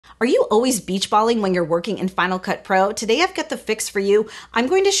Are you always beach balling when you're working in Final Cut Pro? Today I've got the fix for you. I'm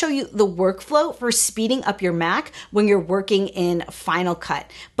going to show you the workflow for speeding up your Mac when you're working in Final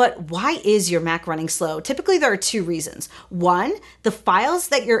Cut. But why is your Mac running slow? Typically there are two reasons. One, the files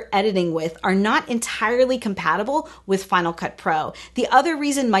that you're editing with are not entirely compatible with Final Cut Pro. The other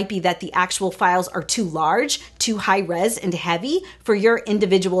reason might be that the actual files are too large, too high res and heavy for your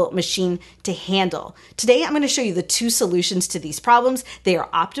individual machine to handle. Today I'm going to show you the two solutions to these problems. They are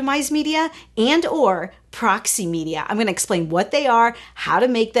optimized media and or proxy media. I'm going to explain what they are, how to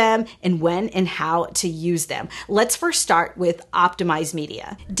make them, and when and how to use them. Let's first start with optimized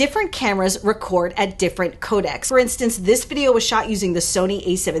media. Different cameras record at different codecs. For instance, this video was shot using the Sony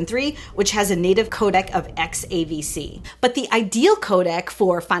a7 III, which has a native codec of XAVC. But the ideal codec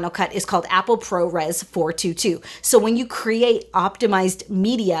for Final Cut is called Apple ProRes 422. So when you create optimized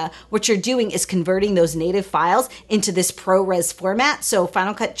media, what you're doing is converting those native files into this ProRes format, so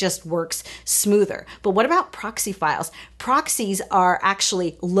Final Cut just works smoother. But what about proxy files? Proxies are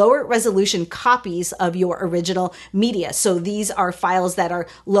actually lower resolution copies of your original media. So these are files that are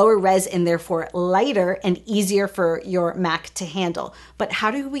lower res and therefore lighter and easier for your Mac to handle. But how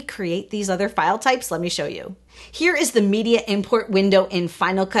do we create these other file types? Let me show you. Here is the media import window in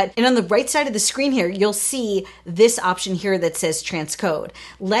Final Cut. And on the right side of the screen here, you'll see this option here that says transcode.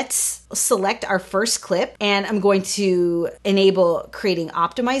 Let's select our first clip, and I'm going to enable creating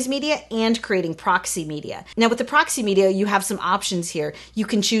optimized media and creating proxy media. Now with the proxy media, you have some options here. You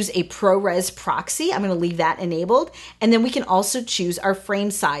can choose a ProRes proxy. I'm going to leave that enabled. And then we can also choose our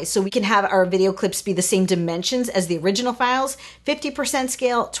frame size. So we can have our video clips be the same dimensions as the original files, 50%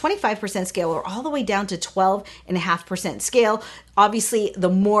 scale, 25% scale, or all the way down to 12.5% scale. Obviously, the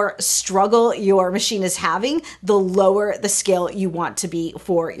more struggle your machine is having, the lower the scale you want to be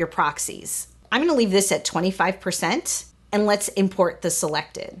for your proxies. I'm going to leave this at 25%, and let's import the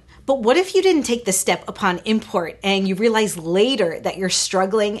selected. But what if you didn't take the step upon import and you realize later that you're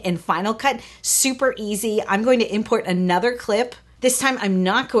struggling in Final Cut? Super easy. I'm going to import another clip. This time I'm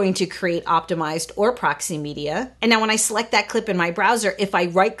not going to create optimized or proxy media. And now when I select that clip in my browser, if I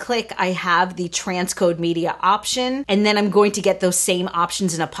right click, I have the transcode media option, and then I'm going to get those same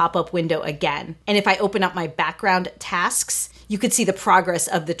options in a pop-up window again. And if I open up my background tasks, you could see the progress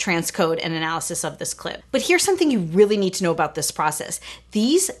of the transcode and analysis of this clip. But here's something you really need to know about this process.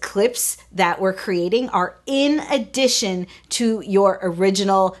 These clips that we're creating are in addition to your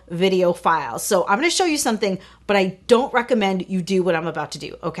original video files. So I'm going to show you something, but I don't recommend you do what I'm about to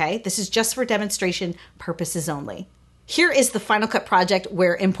do, okay? This is just for demonstration purposes only. Here is the Final Cut project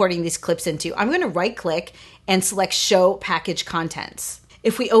we're importing these clips into. I'm going to right click and select Show Package Contents.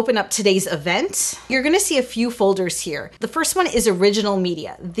 If we open up today's event, you're going to see a few folders here. The first one is original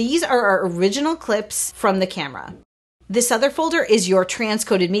media. These are our original clips from the camera. This other folder is your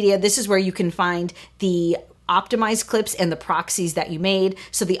transcoded media. This is where you can find the optimized clips and the proxies that you made.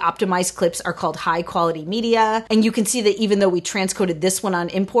 So the optimized clips are called high quality media. And you can see that even though we transcoded this one on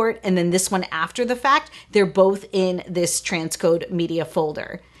import and then this one after the fact, they're both in this transcode media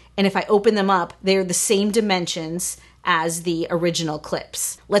folder. And if I open them up, they're the same dimensions as the original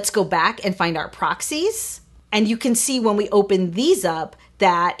clips. Let's go back and find our proxies. And you can see when we open these up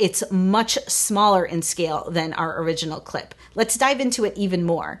that it's much smaller in scale than our original clip. Let's dive into it even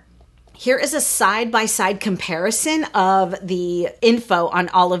more. Here is a side-by-side comparison of the info on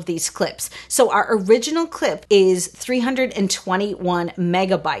all of these clips. So our original clip is 321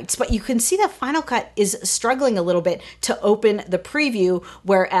 megabytes, but you can see that Final Cut is struggling a little bit to open the preview,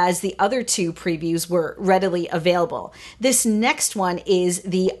 whereas the other two previews were readily available. This next one is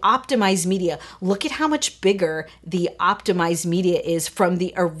the optimized media. Look at how much bigger the optimized media is from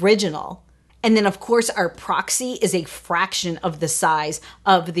the original. And then, of course, our proxy is a fraction of the size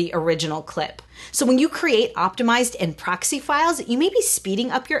of the original clip. So when you create optimized and proxy files, you may be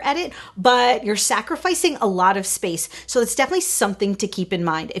speeding up your edit, but you're sacrificing a lot of space. So it's definitely something to keep in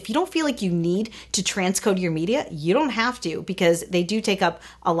mind. If you don't feel like you need to transcode your media, you don't have to, because they do take up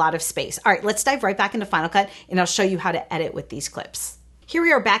a lot of space. All right, let's dive right back into Final Cut, and I'll show you how to edit with these clips. Here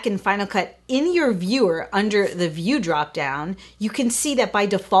we are back in Final Cut. In your viewer, under the view dropdown, you can see that by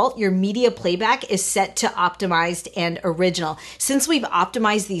default, your media playback is set to optimized and original. Since we've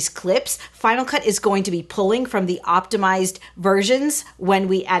optimized these clips, Final Cut is going to be pulling from the optimized versions when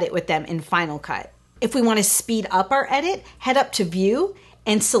we edit with them in Final Cut. If we want to speed up our edit, head up to View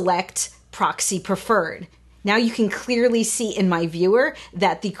and select Proxy Preferred. Now you can clearly see in my viewer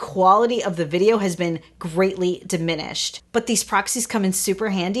that the quality of the video has been greatly diminished. But these proxies come in super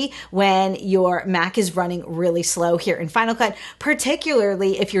handy when your Mac is running really slow here in Final Cut,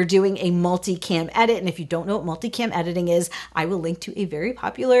 particularly if you're doing a multicam edit. And if you don't know what multicam editing is, I will link to a very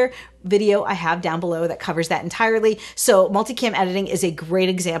popular video I have down below that covers that entirely. So multicam editing is a great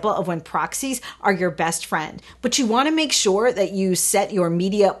example of when proxies are your best friend. But you want to make sure that you set your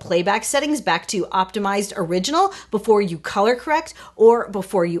media playback settings back to optimized original before you color correct or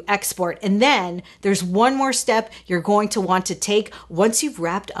before you export. And then there's one more step you're going to want to take once you've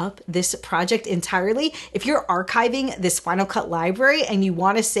wrapped up this project entirely. If you're archiving this Final Cut library and you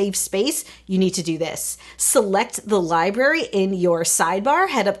want to save space, you need to do this. Select the library in your sidebar,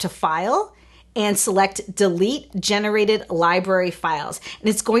 head up to File, and select Delete Generated Library Files. And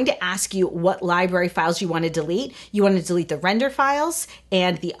it's going to ask you what library files you want to delete. You want to delete the render files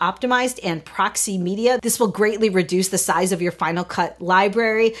and the optimized and proxy media. This will greatly reduce the size of your Final Cut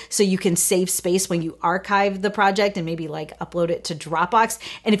library so you can save space when you archive the project and maybe like upload it to Dropbox.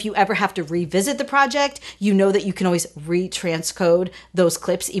 And if you ever have to revisit the project, you know that you can always retranscode those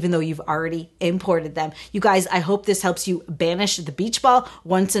clips even though you've already imported them. You guys, I hope this helps you banish the beach ball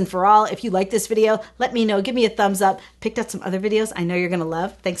once and for all. If you like this video, let me know. Give me a thumbs up. Picked out some other videos I know you're going to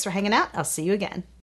love. Thanks for hanging out. I'll see you again.